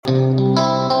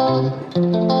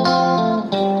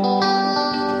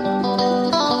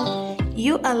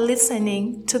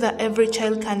listening to the Every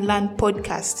Child Can Learn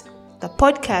podcast. The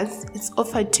podcast is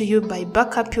offered to you by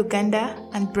Backup Uganda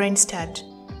and Brainstart.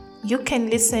 You can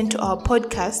listen to our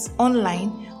podcast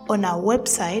online on our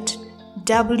website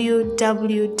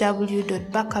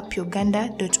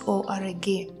www.backupuganda.org.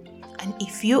 And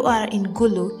if you are in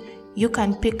Gulu, you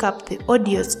can pick up the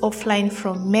audios offline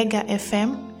from Mega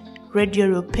FM, Radio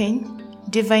Rupin,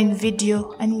 Divine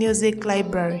Video, and Music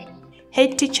Library.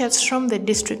 Head teachers from the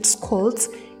district schools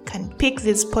can pick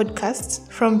these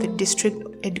podcasts from the district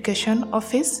education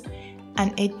office,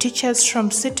 and head teachers from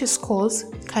city schools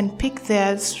can pick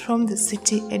theirs from the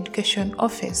city education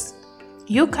office.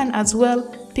 You can as well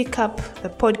pick up the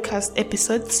podcast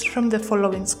episodes from the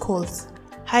following schools: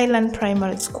 Highland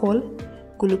Primary School,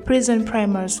 Gulu Prison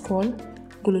Primary School,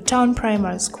 Gulu Town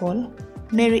Primary School,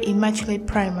 Mary Immaculate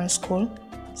Primary School,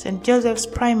 St. Joseph's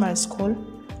Primary School,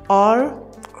 or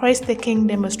Christ the King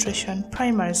Demonstration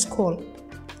Primary School.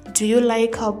 Do you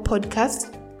like our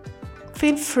podcast?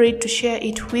 Feel free to share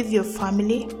it with your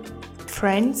family,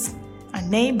 friends, and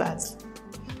neighbors.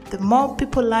 The more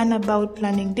people learn about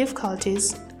learning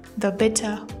difficulties, the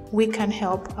better we can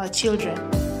help our children.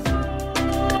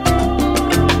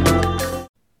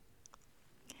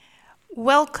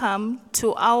 Welcome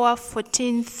to our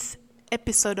 14th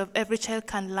episode of Every Child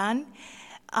Can Learn.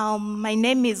 My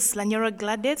name is Lanyora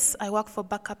Gladys. I work for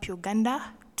Backup Uganda.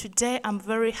 Today I'm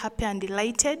very happy and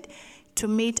delighted to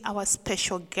meet our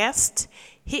special guest.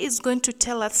 He is going to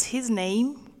tell us his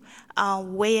name,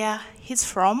 where he's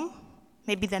from,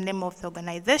 maybe the name of the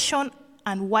organization,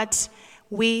 and what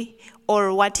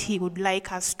he would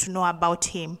like us to know about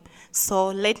him. So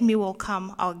let me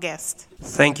welcome our guest.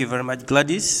 Thank you very much,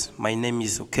 Gladys. My name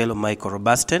is Okello Michael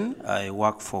Robusten. I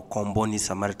work for Komboni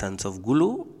Samaritans of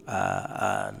Gulu,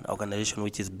 an organization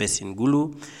which is based in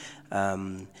Gulu.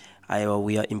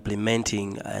 We are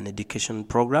implementing an education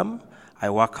program. I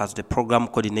work as the program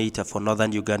coordinator for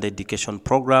Northern Uganda Education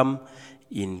Program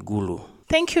in Gulu.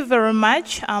 Thank you very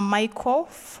much, Michael,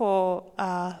 for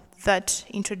that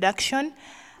introduction.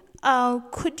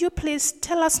 Could you please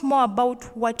tell us more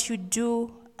about what you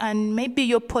do and maybe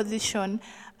your position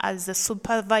as a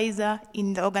supervisor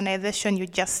in the organization you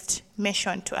just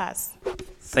mentioned to us?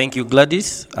 Thank you,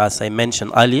 Gladys. As I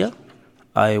mentioned earlier,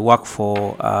 I work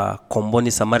for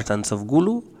Komboni Samaritans of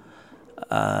Gulu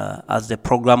as the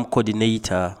program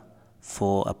coordinator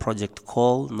for a project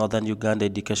called Northern Uganda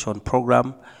Education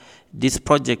Program. This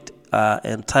project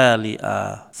entirely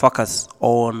focuses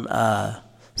on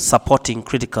supporting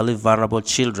critically vulnerable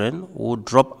children who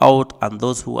drop out and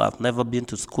those who have never been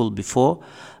to school before.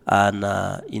 And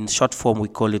in short form, we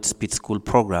call it Speed School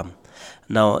Program.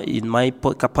 Now, in my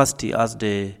capacity as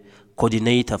the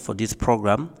coordinator for this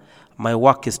program, my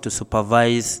work is to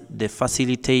supervise the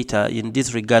facilitator. In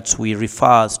this regards, we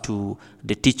refer to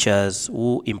the teachers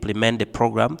who implement the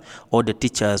program or the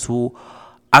teachers who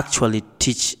actually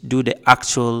do the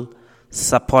actual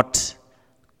support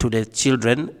to the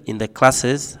children in the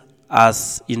classes.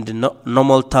 As in the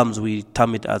normal terms, we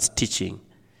term it as teaching.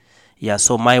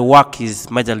 So my work is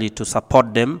majorly to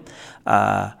support them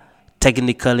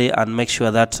technically and make sure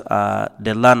that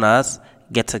the learners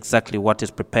get exactly what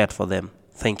is prepared for them.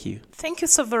 Thank you. Thank you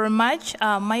so very much,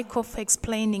 Michael, for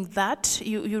explaining that.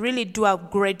 You really do a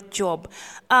great job.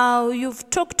 You've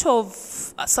talked of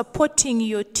supporting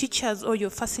your teachers or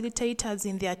your facilitators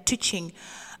in their teaching.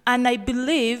 And I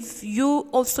believe you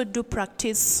also do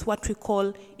practice what we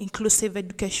call inclusive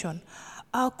education.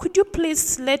 Could you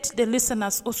please let the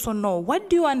listeners also know, what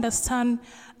do you understand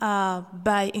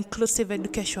by inclusive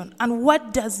education? And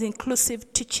what does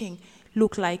inclusive teaching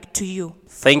look like to you?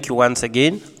 Thank you once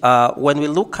again. When we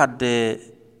look at the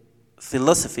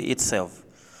philosophy itself,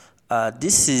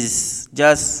 this is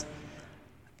just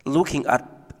looking at,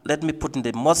 let me put in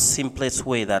the most simplest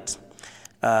way, that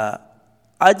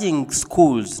urging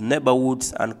schools,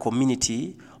 neighborhoods, and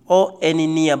community, or any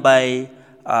nearby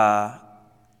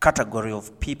category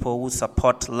of people who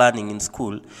support learning in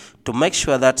school, to make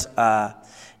sure that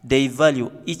they value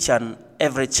each and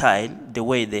every child the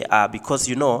way they are, because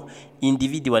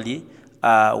individually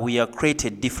we are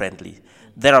created differently.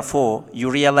 Therefore,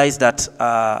 you realize that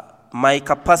my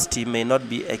capacity may not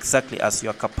be exactly as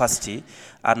your capacity,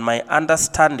 and my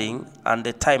understanding and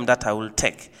the time that I will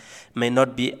take may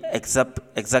not be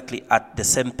exactly at the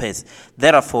same pace.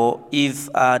 Therefore,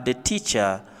 if the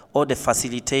teacher or the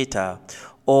facilitator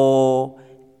or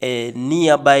a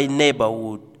nearby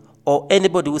neighborhood or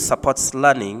anybody who supports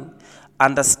learning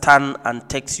understand and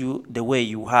takes you the way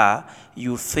you are,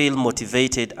 you feel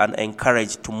motivated and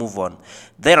encouraged to move on.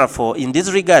 Therefore, in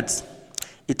this regard,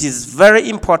 it is very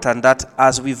important that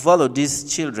as we follow these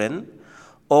children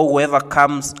or whoever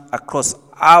comes across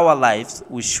our lives,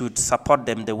 we should support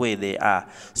them the way they are.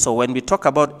 So when we talk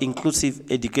about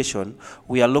inclusive education,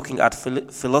 we are looking at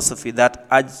philosophy that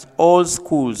urges all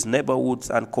schools, neighborhoods,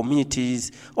 and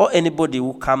communities, or anybody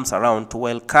who comes around to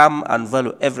welcome and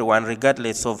value everyone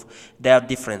regardless of their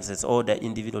differences or their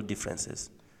individual differences.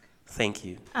 Thank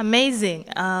you. Amazing.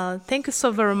 Thank you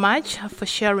so very much for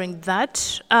sharing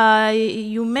that.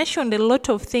 You mentioned a lot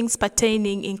of things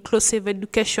pertaining inclusive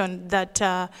education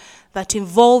that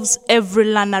involves every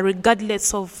learner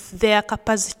regardless of their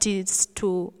capacities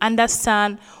to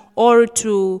understand or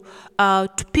to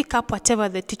pick up whatever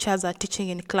the teachers are teaching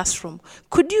in the classroom.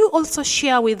 Could you also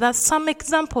share with us some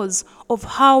examples of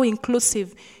how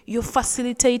inclusive your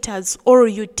facilitators or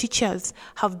your teachers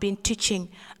have been teaching?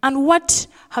 And what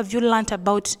have you learned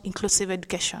about inclusive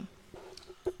education?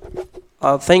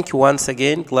 Thank you once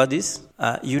again, Gladys.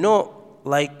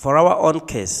 Like for our own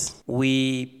case,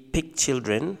 we pick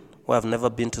children who have never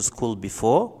been to school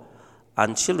before,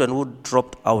 and children who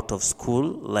dropped out of school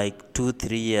like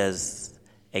 2-3 years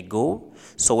ago.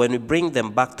 So when we bring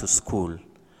them back to school,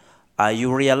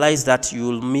 you realize that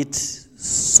you'll meet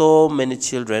so many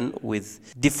children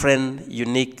with different,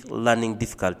 unique learning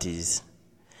difficulties.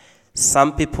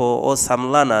 Some people or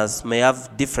some learners may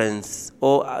have difference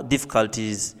or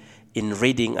difficulties in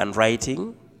reading and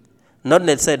writing. Not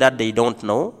necessarily that they don't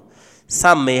know.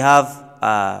 Some may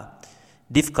have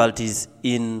difficulties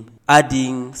in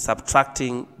adding,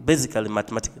 subtracting, basically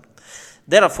mathematics.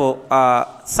 Therefore,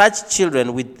 such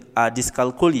children with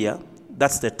dyscalculia,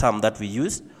 that's the term that we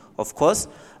use, of course,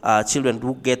 children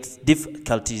who get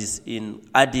difficulties in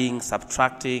adding,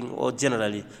 subtracting, or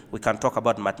generally we can talk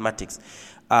about mathematics.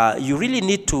 You really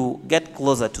need to get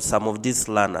closer to some of these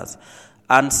learners.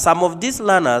 And some of these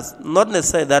learners, not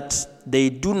necessarily that they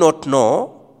do not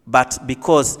know, but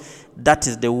because that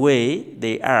is the way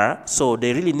they are, so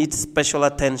they really need special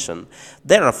attention.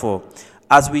 Therefore,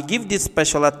 as we give this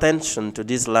special attention to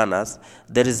these learners,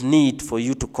 there is need for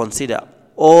you to consider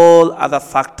all other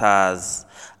factors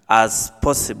as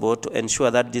possible to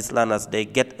ensure that these learners, they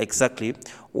get exactly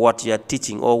what you are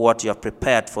teaching or what you are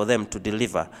prepared for them to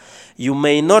deliver. You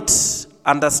may not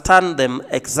understand them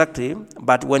exactly,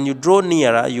 but when you draw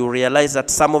nearer, you realize that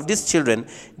some of these children,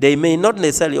 they may not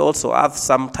necessarily also have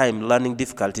some time learning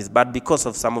difficulties, but because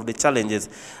of some of the challenges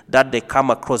that they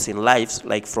come across in lives,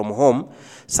 like from home,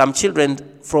 some children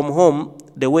from home,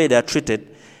 the way they are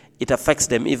treated, it affects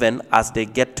them even as they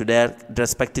get to their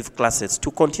respective classes to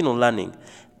continue learning.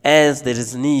 As there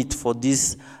is need for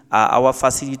this, our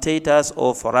facilitators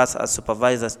or for us as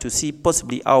supervisors to see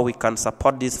possibly how we can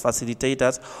support these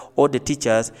facilitators or the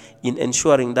teachers in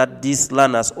ensuring that these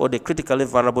learners or the critically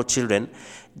vulnerable children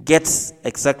gets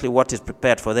exactly what is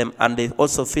prepared for them, and they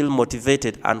also feel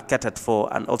motivated and catered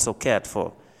for and also cared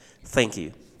for. Thank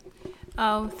you.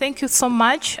 Thank you so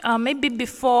much. Maybe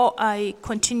before I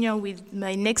continue with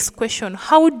my next question,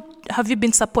 how have you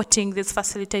been supporting these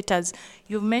facilitators?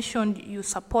 You mentioned you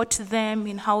support them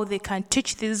in how they can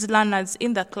teach these learners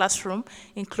in the classroom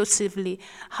inclusively.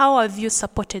 How have you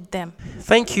supported them?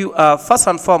 Thank you. First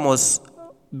and foremost,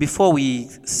 before we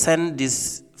send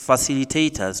these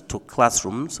facilitators to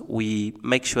classrooms, we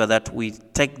make sure that we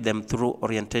take them through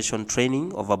orientation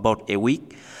training of about a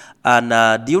week.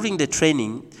 And during the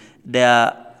training, there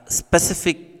are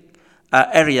specific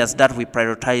areas that we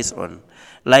prioritize on.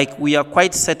 Like we are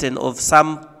quite certain of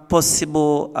some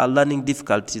possible learning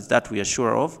difficulties that we are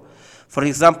sure of. For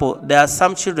example, there are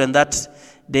some children that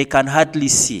they can hardly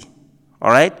see. All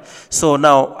right? So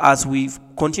now, as we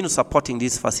continue supporting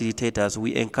these facilitators,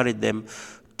 we encourage them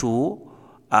to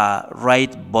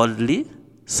write boldly.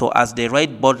 So as they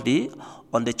write boldly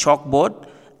on the chalkboard,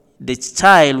 the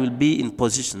child will be in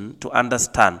position to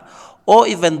understand. Or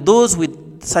even those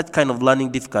with such kind of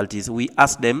learning difficulties, we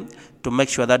ask them to make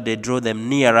sure that they draw them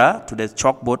nearer to the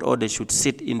chalkboard, or they should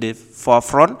sit in the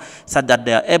forefront so that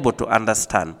they are able to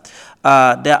understand.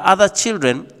 There are other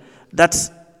children that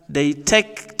they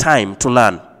take time to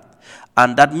learn,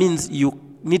 and that means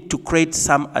you need to create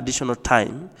some additional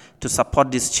time to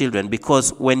support these children,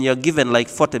 because when you're given like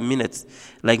 40 minutes,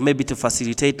 like maybe to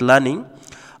facilitate learning,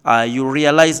 you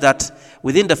realize that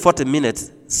within the 40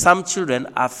 minutes, some children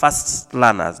are fast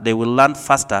learners. They will learn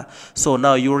faster. So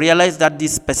now you realize that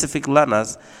these specific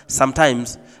learners,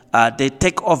 sometimes they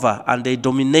take over and they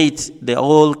dominate the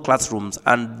whole classrooms.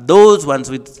 And those ones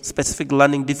with specific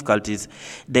learning difficulties,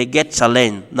 they get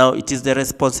challenged. Now it is the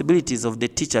responsibilities of the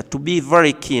teacher to be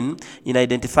very keen in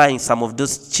identifying some of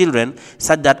those children,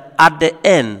 such that at the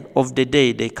end of the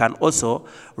day, they can also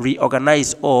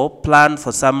reorganize or plan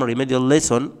for some remedial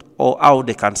lesson or how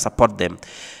they can support them.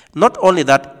 Not only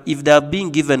that, if they are being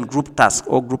given group tasks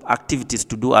or group activities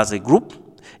to do as a group,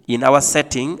 in our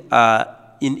setting,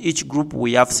 in each group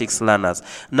we have 6 learners.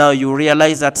 Now you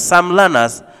realize that some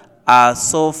learners are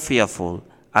so fearful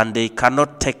and they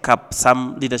cannot take up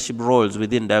some leadership roles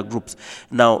within their groups.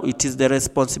 Now it is the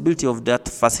responsibility of that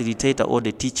facilitator or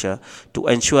the teacher to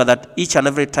ensure that each and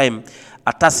every time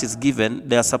a task is given,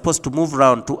 they are supposed to move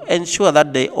around to ensure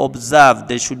that they observe,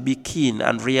 they should be keen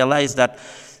and realize that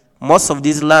most of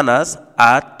these learners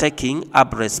are taking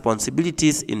up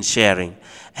responsibilities in sharing.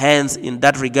 Hence, in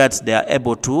that regards, they are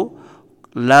able to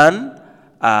learn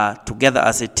together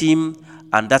as a team,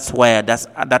 and that's where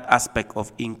that aspect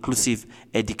of inclusive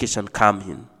education comes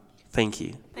in. Thank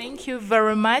you. Thank you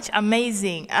very much.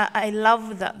 Amazing. I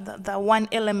love the one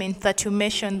element that you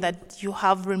mentioned, that you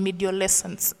have remedial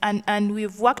lessons. And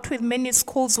we've worked with many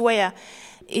schools where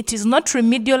it is not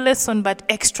remedial lesson, but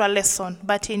extra lesson.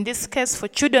 But in this case, for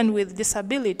children with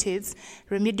disabilities,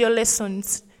 remedial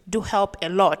lessons do help a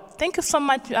lot. Thank you so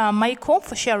much, Michael,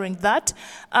 for sharing that.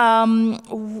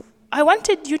 I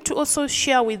wanted you to also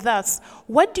share with us,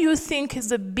 what do you think is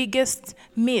the biggest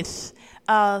myth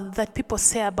that people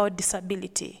say about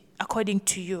disability, according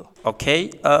to you? Okay.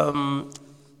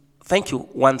 Thank you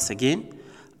once again.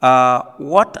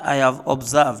 What I have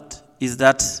observed is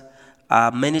that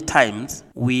many times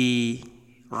we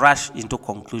rush into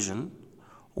conclusion,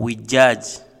 we judge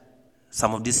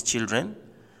some of these children,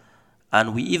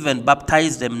 and we even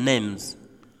baptize them names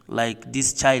like,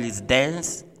 this child is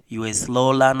dense, you are a slow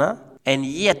learner, and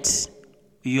yet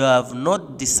you have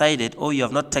not decided or you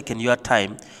have not taken your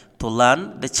time to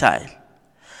learn the child.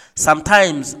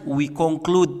 Sometimes we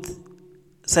conclude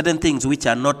certain things which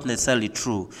are not necessarily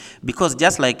true, because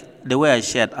just like the way I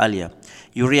shared earlier,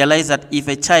 you realize that if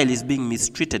a child is being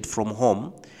mistreated from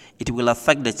home, it will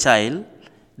affect the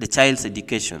child's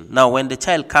education. Now, when the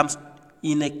child comes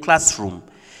in a classroom,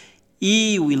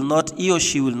 he or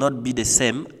she will not be the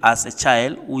same as a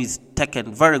child who is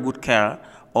taken very good care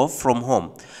of from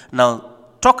home. Now,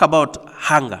 talk about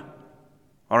hunger,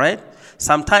 all right?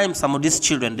 Sometimes some of these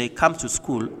children, they come to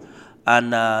school,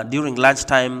 and during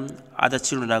lunchtime, other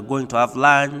children are going to have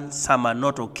lunch. Some are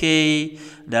not okay.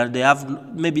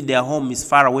 Maybe their home is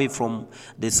far away from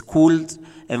the school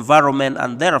environment,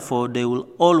 and therefore they will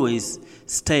always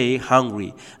stay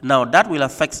hungry. Now, that will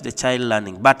affect the child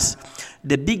learning. But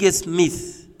the biggest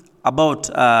myth about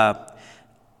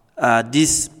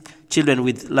these children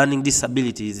with learning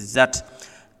disabilities is that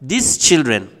these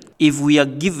children, if we are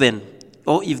given,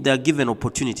 or if they are given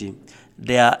opportunity,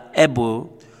 they are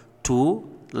able to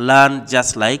learn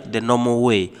just like the normal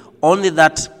way. Only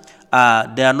that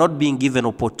they are not being given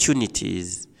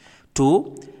opportunities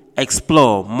to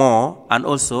explore more and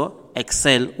also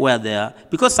excel where they are.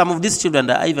 Because some of these children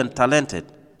are even talented.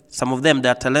 Some of them, they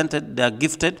are talented, they are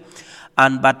gifted,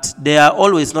 but they are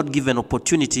always not given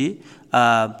opportunity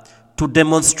to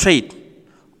demonstrate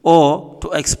or to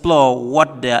explore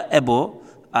what they are able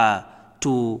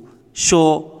to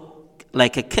show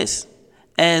like a case.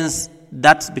 And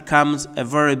that becomes a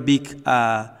very big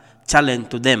challenge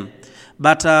to them.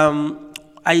 But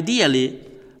ideally,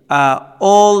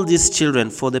 all these children,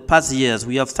 for the past years,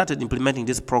 we have started implementing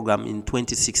this program in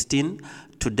 2016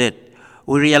 to date.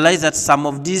 We realize that some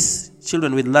of these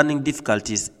children with learning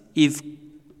difficulties, if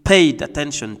paid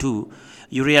attention to,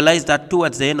 you realize that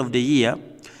towards the end of the year,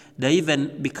 they're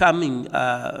even becoming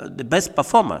the best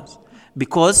performers,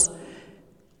 because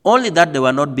only that they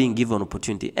were not being given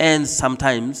opportunity. And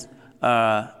sometimes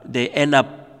they end up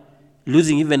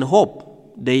losing even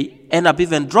hope. They end up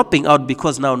even dropping out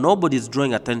because now nobody is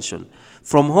drawing attention.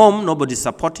 From home, nobody is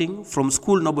supporting. From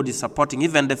school, nobody is supporting,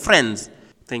 even the friends.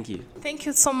 Thank you. Thank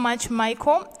you so much,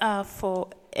 Michael, for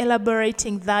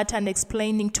elaborating that and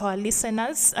explaining to our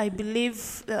listeners. I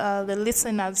believe the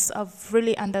listeners have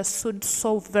really understood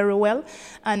so very well.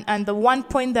 And the one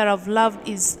point that I've loved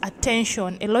is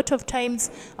attention. A lot of times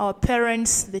our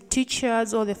parents, the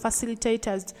teachers, or the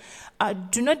facilitators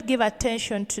do not give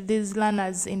attention to these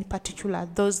learners in particular,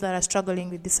 those that are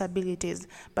struggling with disabilities.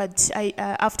 But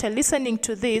after listening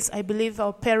to this, I believe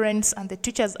our parents and the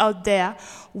teachers out there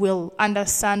will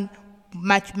understand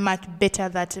much better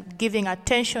that giving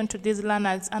attention to these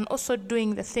learners and also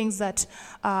doing the things that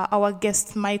our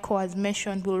guest Michael has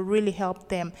mentioned will really help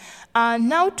them.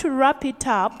 Now to wrap it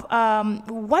up,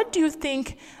 what do you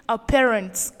think our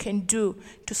parents can do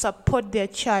to support their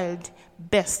child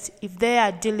best if they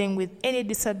are dealing with any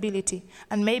disability?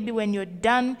 And maybe when you're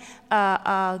done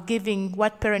giving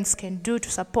what parents can do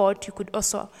to support, you could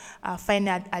also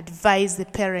finally advise the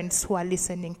parents who are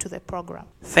listening to the program.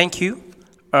 Thank you.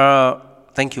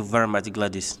 Thank you very much,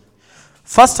 Gladys.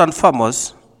 First and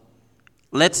foremost,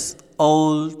 let's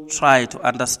all try to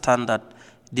understand that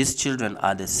these children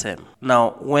are the same.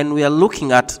 Now, when we are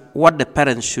looking at what the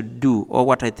parents should do, or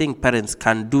what I think parents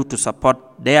can do to support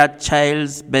their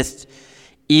child's best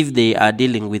if they are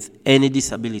dealing with any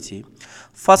disability,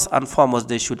 first and foremost,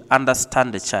 they should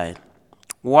understand the child.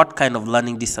 What kind of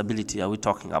learning disability are we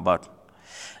talking about?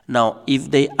 Now,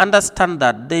 if they understand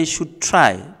that, they should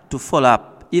try to follow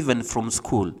up even from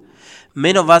school.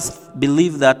 Many of us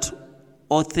believe that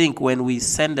or think when we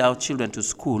send our children to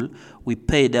school, we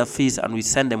pay their fees and we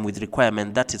send them with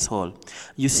requirement, that is all.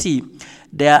 You see,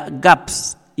 there are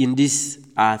gaps in these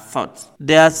thoughts.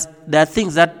 There are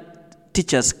things that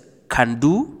teachers can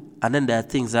do, and then there are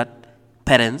things that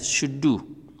parents should do.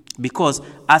 Because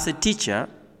as a teacher,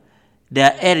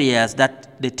 there are areas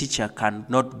that the teacher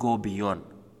cannot go beyond.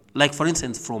 Like, for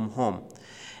instance, from home.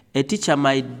 A teacher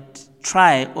might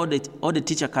try, or the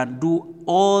teacher can do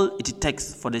all it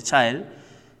takes for the child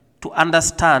to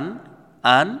understand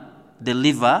and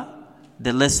deliver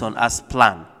the lesson as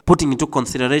planned, putting into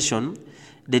consideration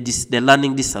the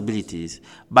learning disabilities.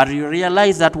 But you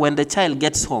realize that when the child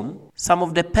gets home, some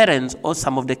of the parents or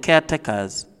some of the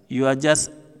caretakers, you are just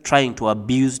trying to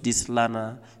abuse this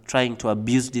learner, trying to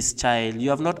abuse this child. You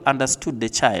have not understood the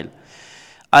child.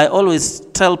 I always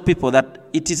tell people that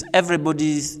it is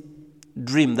everybody's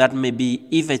dream that maybe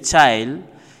if a child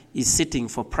is sitting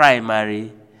for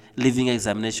primary leaving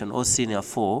examination or senior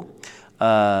 4,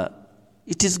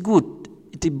 it is good.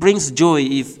 It brings joy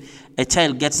if a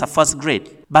child gets a first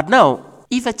grade. But now,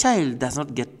 if a child does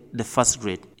not get the first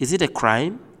grade, is it a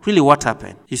crime? Really, what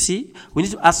happened? You see, we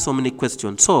need to ask so many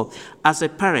questions. So, as a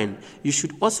parent, you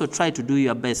should also try to do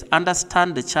your best.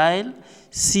 Understand the child,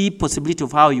 see possibility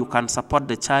of how you can support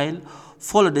the child,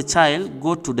 follow the child,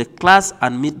 go to the class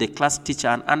and meet the class teacher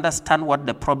and understand what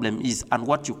the problem is and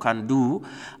what you can do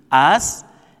as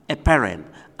a parent.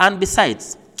 And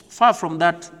besides, far from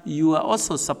that, you are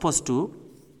also supposed to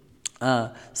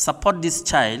support this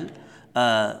child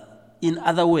in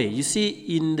other way. You see,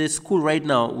 in the school right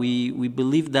now, we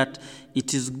believe that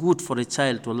it is good for a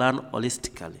child to learn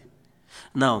holistically.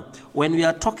 Now, when we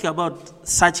are talking about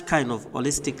such kind of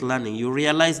holistic learning, you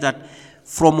realize that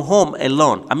from home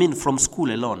alone, from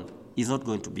school alone, is not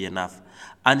going to be enough.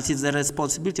 And it is the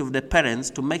responsibility of the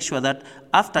parents to make sure that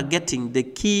after getting the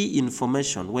key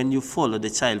information, when you follow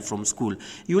the child from school,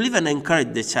 you will even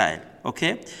encourage the child,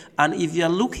 okay? And if you are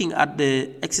looking at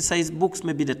the exercise books,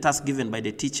 maybe the task given by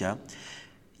the teacher,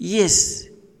 yes,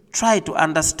 try to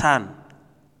understand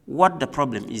what the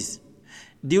problem is.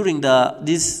 During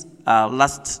this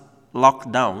last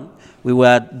lockdown, we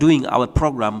were doing our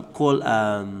program called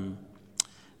In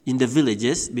the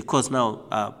Villages, because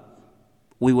now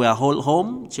we were all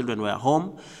home, children were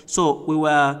home. So we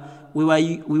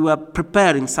were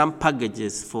preparing some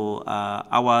packages for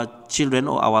our children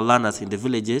or our learners in the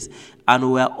villages, and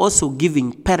we were also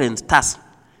giving parents tasks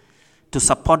to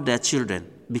support their children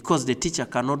because the teacher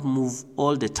cannot move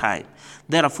all the time.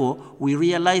 Therefore, we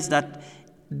realized that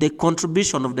the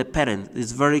contribution of the parent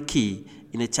is very key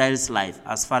in a child's life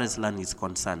as far as learning is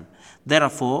concerned.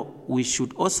 Therefore, we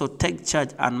should also take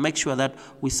charge and make sure that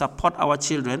we support our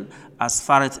children as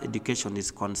far as education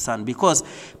is concerned. Because,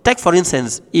 take for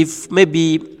instance, if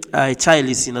maybe a child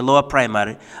is in a lower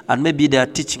primary and maybe they are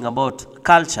teaching about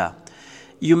culture,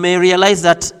 you may realize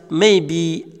that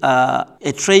maybe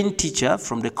a trained teacher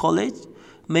from the college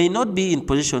may not be in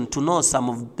position to know some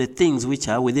of the things which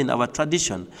are within our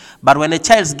tradition. But when a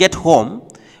child gets home,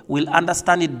 will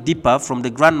understand it deeper from the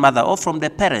grandmother or from the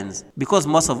parents, because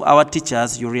most of our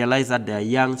teachers, you realize that they are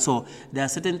young, so there are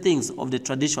certain things of the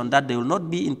tradition that they will not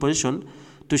be in position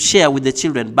to share with the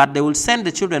children, but they will send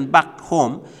the children back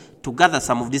home to gather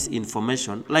some of this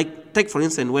information. Like, take for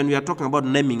instance, when we are talking about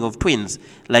naming of twins,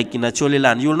 like in Acholi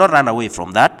land, you will not run away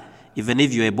from that, even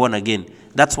if you are born again.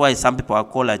 That's why some people are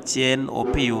called Achien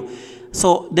or Piu.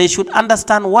 So they should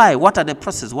understand why, what are the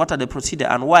process, what are the procedure,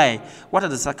 and why, what are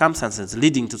the circumstances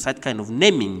leading to such kind of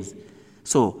namings.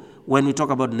 So when we talk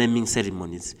about naming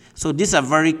ceremonies. So these are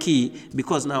very key,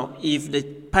 because now if the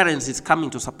parents is coming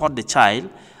to support the child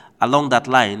along that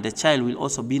line, the child will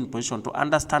also be in position to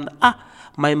understand,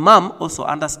 my mom also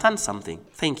understands something.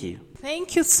 Thank you.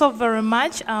 Thank you so very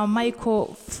much,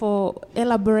 Michael, for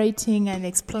elaborating and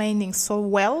explaining so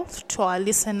well to our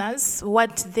listeners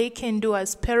what they can do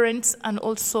as parents and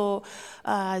also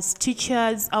as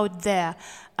teachers out there.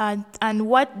 And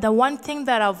what the one thing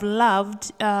that I've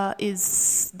loved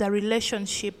is the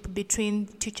relationship between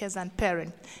teachers and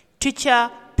parents.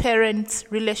 Teacher, parent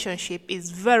relationship is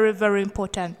very, very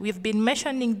important. We've been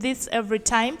mentioning this every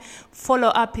time.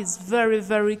 Follow-up is very,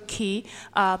 very key.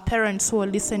 Parents who are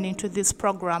listening to this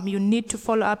program, you need to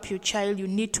follow up your child. You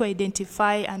need to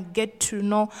identify and get to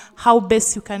know how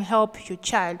best you can help your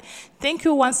child. Thank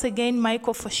you once again,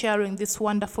 Michael, for sharing this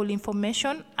wonderful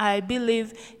information. I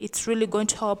believe it's really going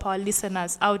to help our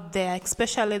listeners out there,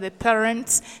 especially the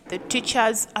parents, the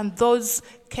teachers, and those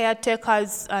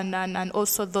caretakers, and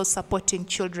also those supporting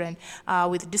children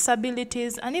with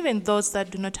disabilities, and even those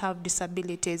that do not have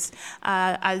disabilities.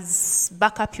 As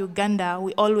Backup Uganda,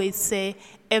 we always say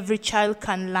every child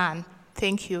can learn.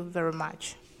 Thank you very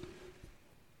much.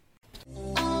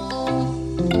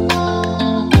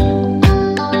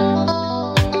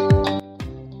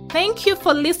 Thank you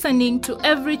for listening to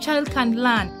Every Child Can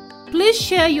Learn. Please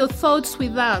share your thoughts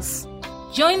with us.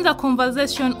 Join the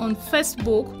conversation on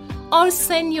Facebook or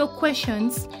send your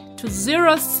questions to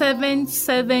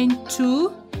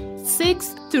 0772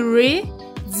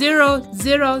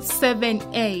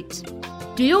 630078.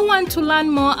 Do you want to learn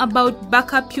more about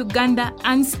Backup Uganda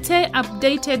and stay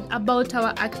updated about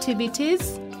our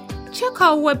activities? Check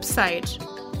our website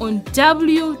on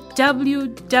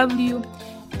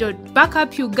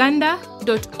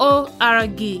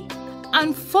www.backupuganda.org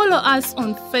and follow us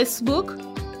on Facebook,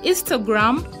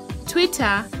 Instagram,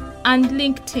 Twitter, and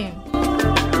LinkedIn.